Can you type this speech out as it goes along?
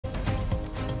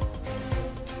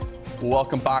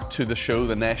Welcome back to the show.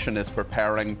 The nation is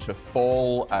preparing to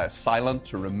fall silent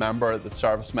to remember the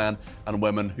servicemen and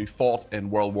women who fought in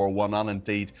World War I and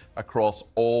indeed across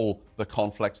all the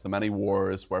conflicts, the many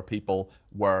wars where people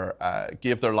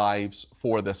gave their lives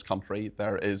for this country.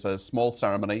 There is a small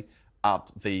ceremony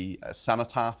at the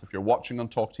Cenotaph. If you're watching on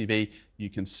TalkTV, you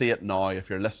can see it now. If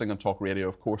you're listening on Talk Radio,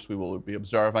 of course, we will be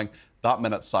observing that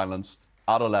minute's silence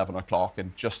at 11 o'clock.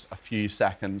 In just a few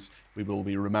seconds, we will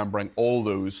be remembering all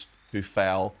those who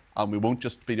fell. And we won't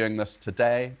just be doing this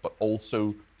today, but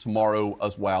also tomorrow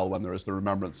as well, when there is the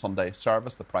Remembrance Sunday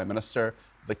service. The Prime Minister,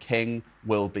 the King,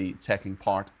 will be taking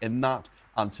part in that.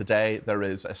 And today there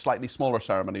is a slightly smaller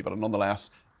ceremony, but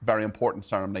nonetheless very important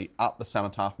ceremony at the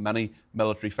Cenotaph. Many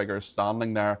military figures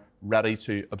standing there ready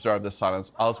to observe this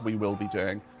silence, as we will be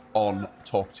doing on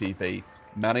Talk TV.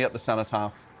 Many at the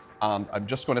Cenotaph. And I'm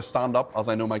just going to stand up, as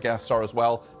I know my guests are as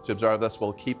well, to observe this.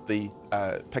 We'll keep the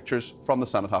pictures from the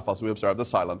Cenotaph as we observe the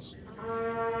silence.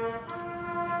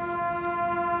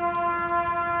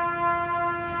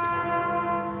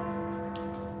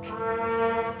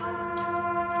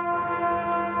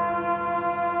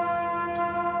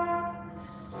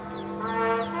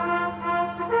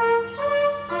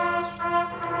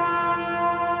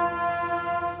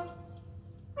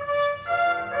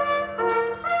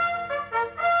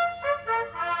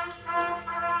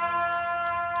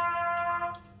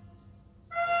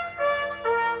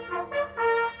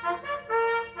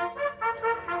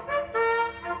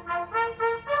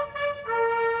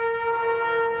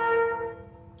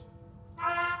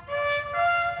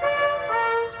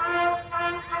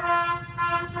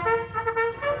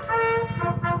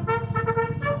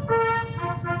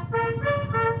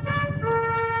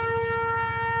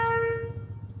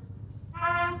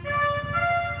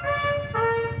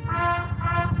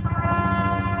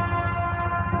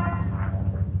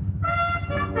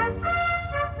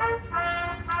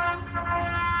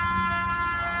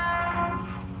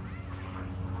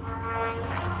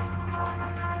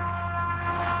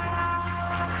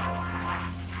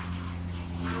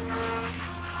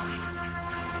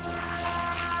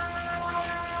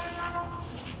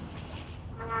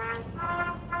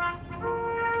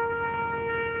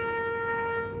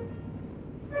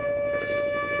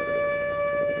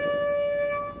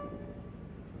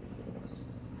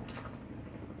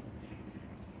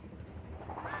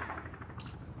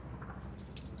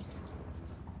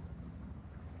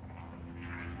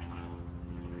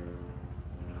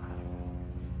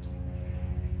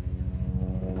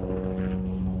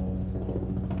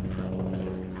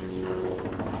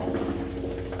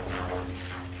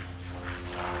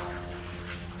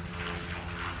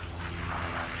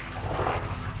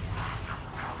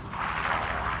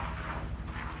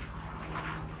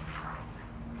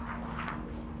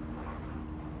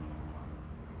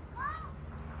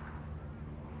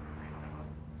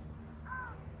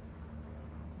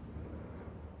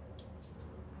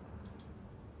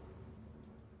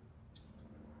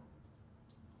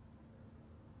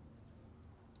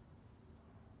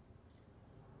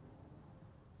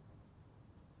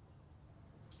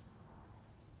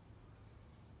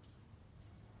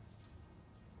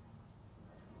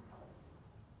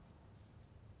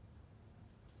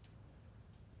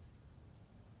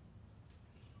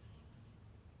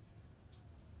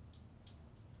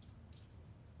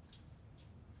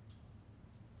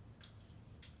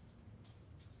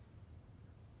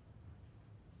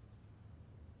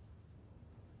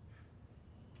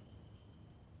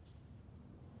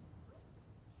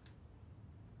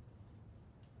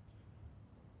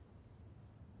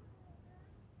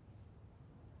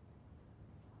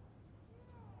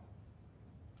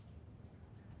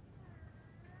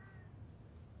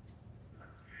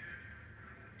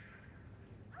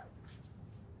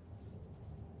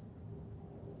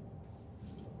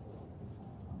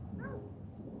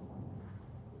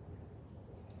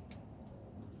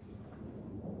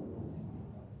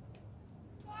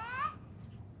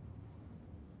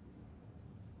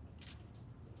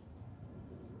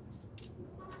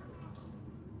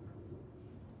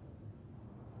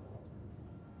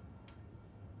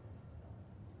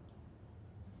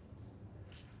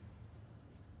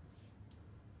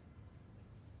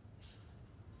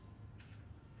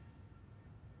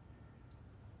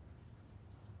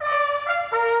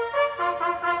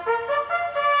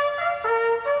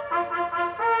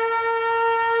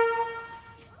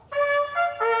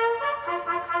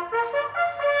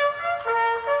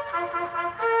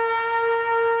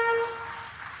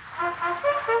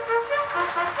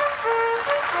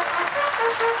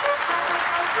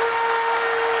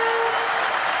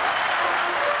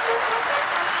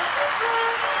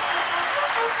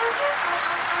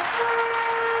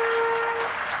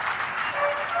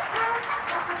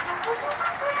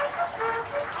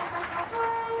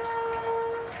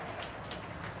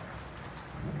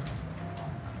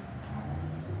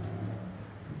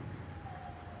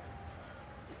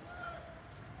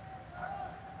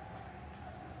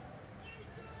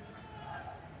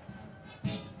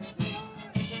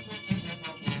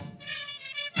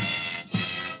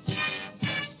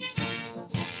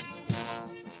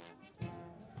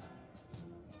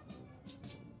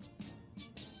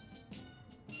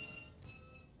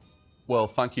 Well,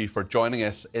 thank you for joining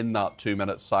us in that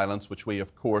 2-minute silence, which we,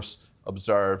 of course,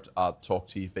 observed at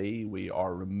TalkTV. We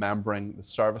are remembering the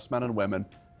servicemen and women,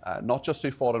 not just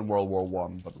who fought in World War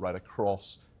I, but right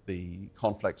across the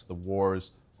conflicts, the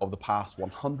wars of the past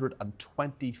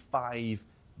 125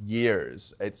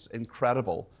 years. It's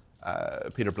incredible,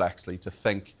 Peter Bleksley, to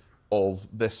think of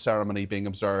this ceremony being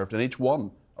observed in each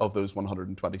one of those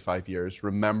 125 years,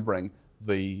 remembering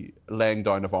the laying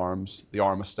down of arms, the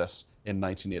Armistice in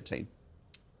 1918.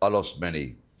 I lost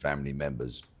many family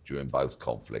members during both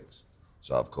conflicts,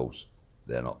 so of course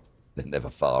they're never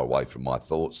far away from my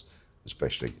thoughts,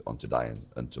 especially on today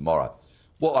and tomorrow.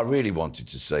 What I really wanted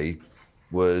to see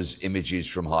was images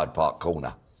from Hyde Park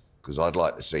Corner, because I'd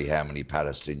like to see how many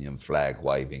Palestinian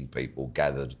flag-waving people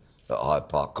gathered at Hyde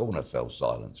Park Corner fell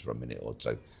silent for a minute or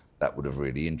two. That would have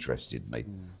really interested me.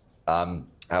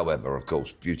 However, of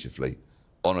course, beautifully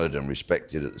honoured and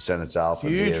respected at the Cenotaph.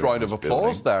 Huge round of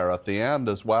applause there at the end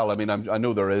as well. I mean, I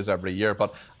know there is every year,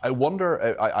 but I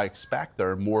wonder, I expect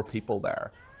there are more people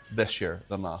there this year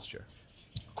than last year.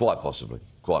 Quite possibly,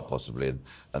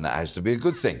 and that has to be a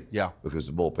good thing. Yeah. Because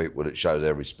the more people that show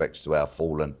their respects to our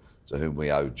fallen, to whom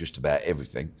we owe just about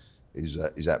everything,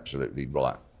 is absolutely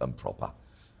right and proper.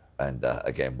 And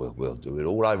again, we'll do it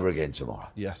all over again tomorrow.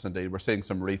 Yes, indeed. We're seeing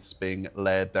some wreaths being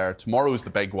laid there. Tomorrow's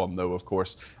the big one, though, of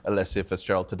course, Alicia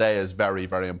Fitzgerald. Today is very,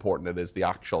 very important. It is the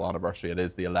actual anniversary. It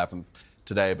is the 11th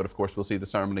today. But, of course, we'll see the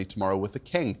ceremony tomorrow with the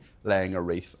King laying a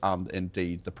wreath and,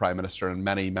 indeed, the Prime Minister and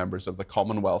many members of the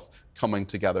Commonwealth coming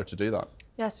together to do that.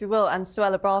 Yes, we will. And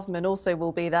Suella Braverman also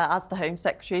will be there as the Home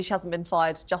Secretary. She hasn't been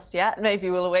fired just yet. Maybe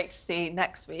we'll wait to see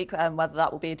next week whether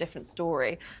that will be a different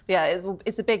story. But yeah,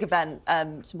 it's a big event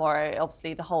tomorrow.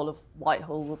 Obviously, the whole of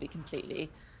Whitehall will be completely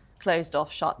closed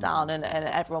off, shut down, and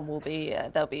everyone will be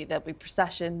there'll be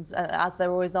processions as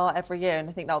there always are every year, and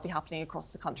I think that will be happening across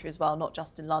the country as well, not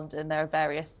just in London. There are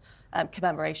various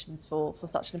commemorations for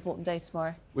such an important day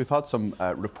tomorrow. We've had some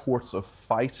reports of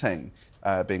fighting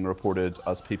being reported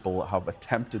as people have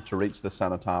attempted to reach the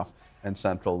Cenotaph in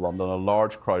central London. A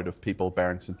large crowd of people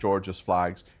bearing St George's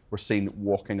flags were seen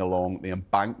walking along the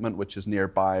embankment, which is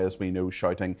nearby, as we know,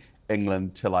 shouting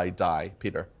 "England till I die."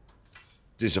 Peter.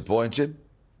 Disappointed.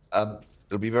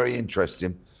 It'll be very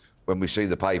interesting when we see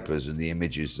the papers and the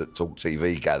images that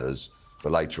TalkTV gathers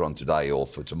for later on today or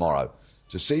for tomorrow,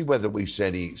 to see whether we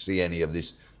see any of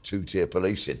this two-tier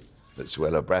policing that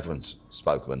Suella Braverman's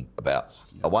spoken about.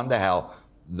 I wonder how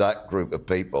that group of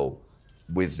people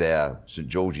with their St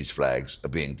George's flags are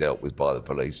being dealt with by the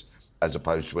police, as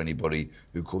opposed to anybody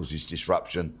who causes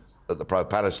disruption at the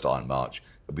pro-Palestine march.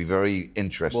 It'll be very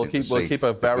interesting to see. We'll keep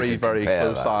a very, very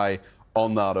close eye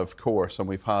on that, of course. And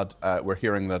we're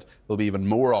hearing that there'll be even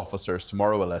more officers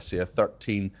tomorrow, Alicia,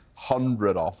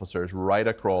 1,300 officers right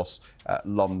across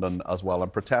London as well.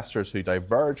 And protesters who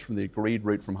diverge from the agreed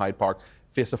route from Hyde Park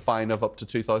face a fine of up to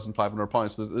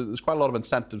 £2,500. There's quite a lot of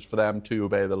incentives for them to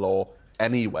obey the law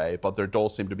anyway, but there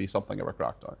does seem to be something of a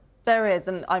crackdown. There is,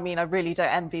 and I mean, I really don't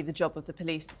envy the job of the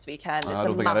police this weekend.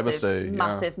 It's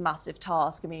a massive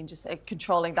task. I mean, just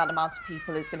controlling that amount of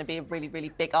people is going to be a really, really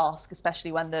big ask,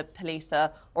 especially when the police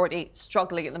are already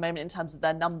struggling at the moment in terms of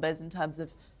their numbers, in terms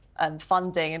of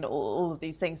funding and all of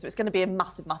these things. So it's going to be a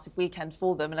massive weekend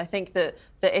for them. And I think that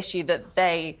the issue that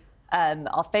they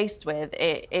are faced with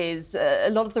is a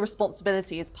lot of the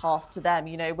responsibility is passed to them.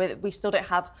 You know, we still don't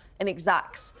have an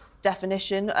exact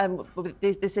definition,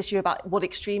 this issue about what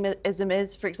extremism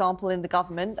is, for example, in the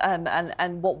government,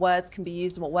 and what words can be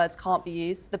used and what words can't be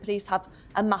used. The police have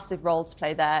a massive role to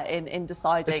play there in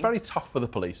deciding. It's very tough for the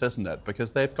police, isn't it?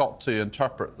 Because they've got to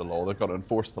interpret the law, they've got to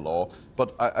enforce the law.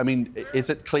 But, I mean, is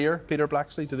it clear, Peter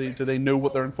Bleksley? Do they know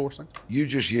what they're enforcing? You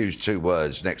just used two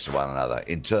words next to one another,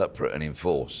 interpret and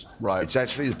enforce. Right. It's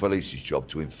actually the police's job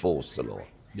to enforce the law.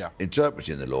 Yeah.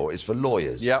 Interpreting the law is for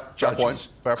lawyers, judges,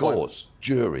 courts,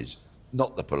 juries,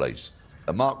 not the police.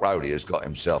 And Mark Rowley has got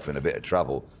himself in a bit of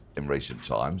trouble in recent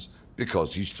times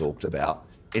because he's talked about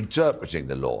interpreting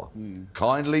the law.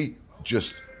 Kindly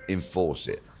just enforce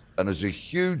it. And as a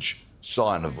huge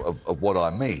sign of what I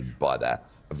mean by that,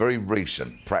 a very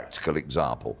recent practical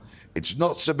example. It's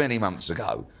not so many months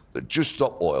ago that Just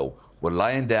Stop Oil were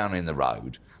laying down in the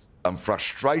road And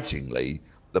frustratingly,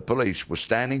 the police were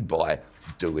standing by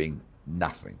doing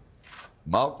nothing.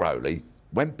 Mark Rowley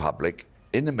went public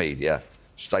in the media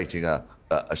stating a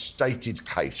stated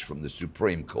case from the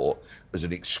Supreme Court as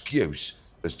an excuse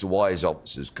as to why his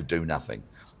officers could do nothing.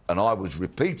 And I was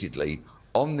repeatedly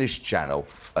on this channel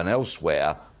and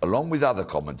elsewhere, along with other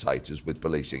commentators with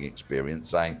policing experience,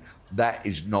 saying, that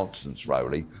is nonsense,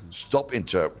 Rowley. Stop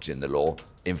interpreting the law,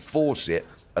 enforce it,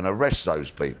 and arrest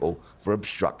those people for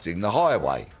obstructing the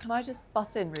highway. Can I just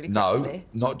butt in really No, quickly?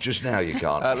 not just now, you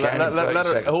can't. Let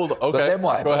her, hold on, okay, But then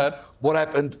what happened? Go ahead. What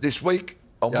happened this week?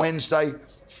 On Wednesday,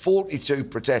 42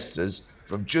 protesters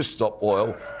from Just Stop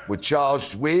Oil were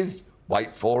charged with,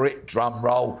 wait for it, drum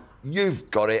roll,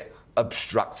 you've got it,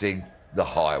 obstructing the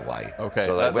highway. Okay,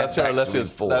 so let's hear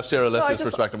Alicia's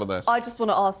perspective on this. I just want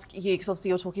to ask you, because obviously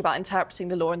you're talking about interpreting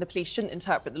the law and the police shouldn't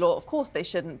interpret the law. Of course they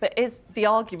shouldn't, but is the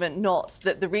argument not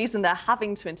that the reason they're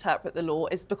having to interpret the law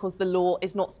is because the law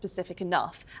is not specific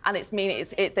enough, and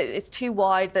it's too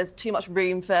wide, there's too much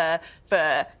room for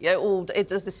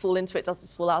does this fall into it, does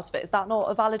this fall out of it? Is that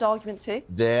not a valid argument too?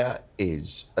 There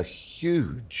is a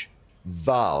huge,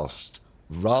 vast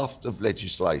raft of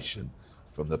legislation,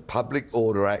 from the Public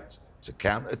Order Act to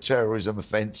counter-terrorism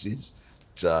offences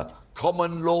to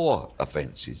common law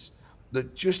offences,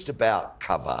 that just about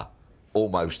cover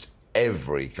almost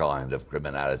every kind of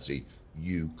criminality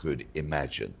you could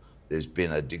imagine. There's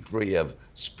been a degree of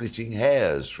splitting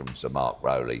hairs from Sir Mark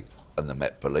Rowley and the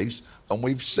Met Police, and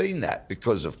we've seen that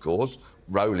because, of course,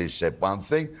 Rowley said one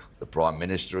thing, the Prime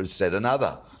Minister has said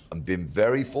another, and been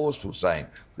very forceful, saying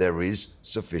there is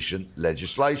sufficient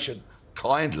legislation.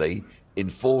 Kindly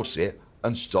enforce it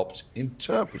and stopped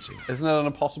interpreting. Isn't it an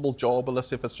impossible job,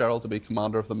 Alicia Fitzgerald, to be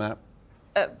commander of the Met?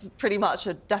 Pretty much,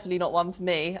 definitely not one for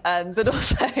me. But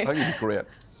also, I think you'd be great.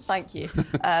 Thank you.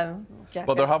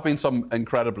 But there have been some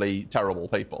incredibly terrible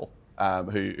people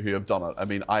who have done it. I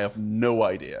mean, I have no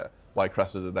idea why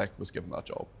Cressida Dick was given that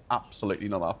job. Absolutely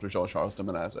none after Jean-Charles de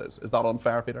Menezes. Is that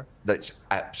unfair, Peter? That's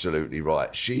absolutely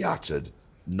right. She uttered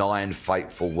 9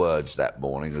 fateful words that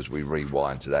morning as we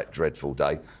rewind to that dreadful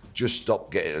day. Just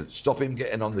stop him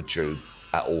getting on the tube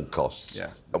at all costs. Yeah.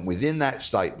 And within that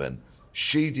statement,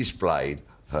 she displayed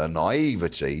her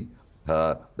naivety,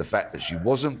 the fact that she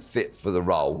wasn't fit for the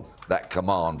role, that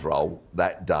command role,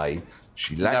 that day.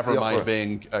 She lacked Never mind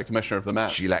being a commissioner of the Met.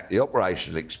 She lacked the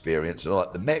operational experience. And all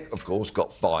that. The Met, of course,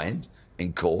 got fined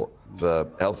in court for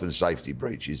health and safety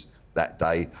breaches that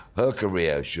day. Her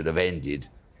career should have ended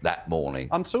that morning.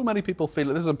 And so many people feel,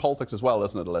 this is in politics as well,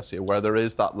 isn't it, Alicia, where there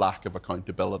is that lack of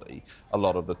accountability a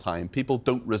lot of the time. People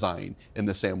don't resign in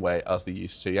the same way as they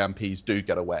used to. MPs do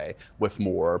get away with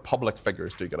more. Public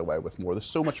figures do get away with more. There's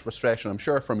so much frustration, I'm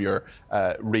sure, from your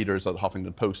readers at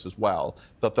Huffington Post as well,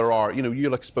 that there are,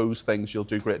 you'll expose things, you'll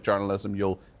do great journalism,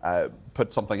 you'll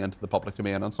put something into the public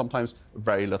domain, and sometimes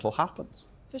very little happens.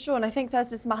 For sure, and I think there's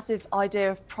this massive idea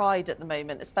of pride at the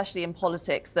moment, especially in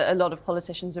politics, that a lot of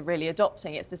politicians are really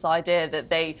adopting. It's this idea that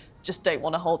they just don't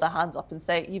want to hold their hands up and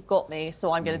say, you've got me,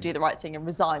 so I'm going to do the right thing and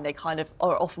resign. They kind of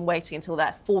are often waiting until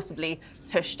they're forcibly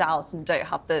pushed out and don't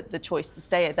have the choice to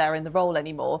stay there in the role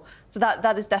anymore. So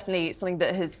that is definitely something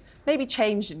that has maybe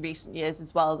changed in recent years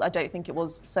as well. I don't think it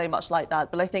was so much like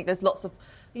that, but I think there's lots of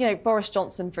Boris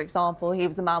Johnson, for example, he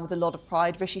was a man with a lot of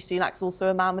pride. Rishi Sunak's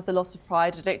also a man with a lot of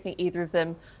pride. I don't think either of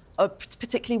them are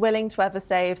particularly willing to ever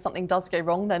say if something does go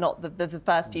wrong, they're not the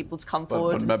first people to come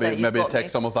forward. But maybe it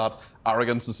takes some of that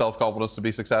arrogance and self-confidence to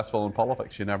be successful in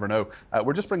politics. You never know.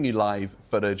 We're just bringing you live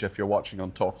footage if you're watching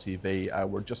on TalkTV.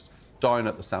 We're just down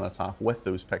at the Cenotaph with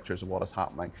those pictures of what is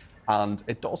happening. And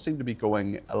it does seem to be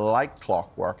going like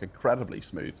clockwork, incredibly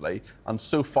smoothly. And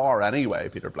so far, anyway,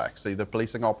 Peter Blexley, the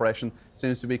policing operation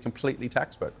seems to be completely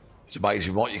textbook. It's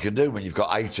amazing what you can do when you've got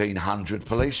 1,800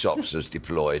 police officers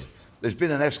deployed. There's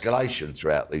been an escalation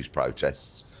throughout these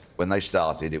protests. When they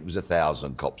started, it was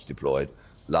 1,000 cops deployed.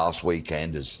 Last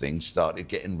weekend, as things started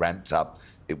getting ramped up,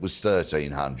 it was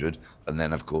 1,300. And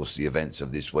then, of course, the events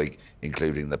of this week,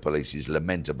 including the police's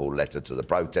lamentable letter to the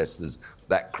protesters,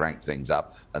 that cranked things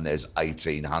up. And there's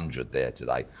 1,800 there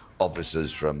today.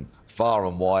 Officers from far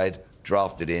and wide,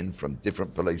 drafted in from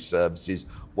different police services.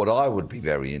 What I would be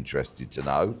very interested to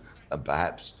know, and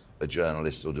perhaps a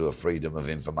journalist will do a Freedom of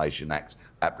Information Act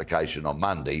application on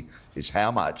Monday, is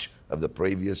how much of the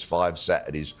previous 5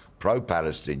 Saturdays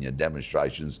pro-Palestinian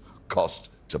demonstrations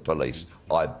cost to police.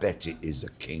 I bet it is a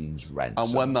king's ransom.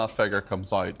 And when that figure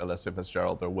comes out, Alicia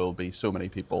Fitzgerald, there will be so many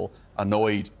people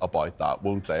annoyed about that,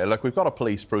 won't they? Look, we've got a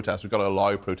police protest, we've got to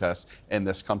allow protests in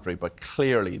this country, but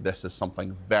clearly this is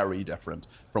something very different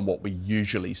from what we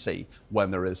usually see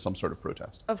when there is some sort of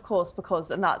protest. Of course,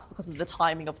 that's because of the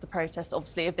timing of the protest.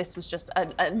 Obviously, if this was just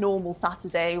a normal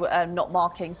Saturday, not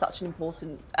marking such an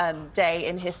important day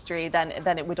in history, then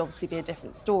it would obviously be a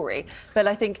different story. But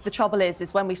I think the trouble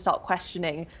is when we start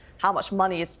questioning how much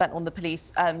money is spent on the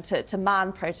police to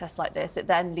man protests like this, it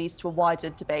then leads to a wider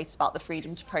debate about the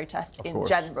freedom to protest in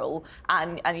general,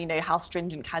 and you know, how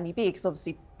stringent can you be? Because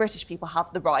obviously British people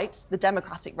have the right, the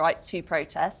democratic right to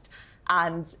protest,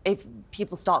 and if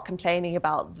people start complaining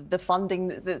about the funding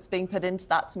that's being put into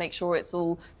that to make sure it's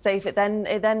all safe, it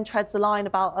then treads a line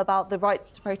about the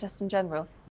rights to protest in general.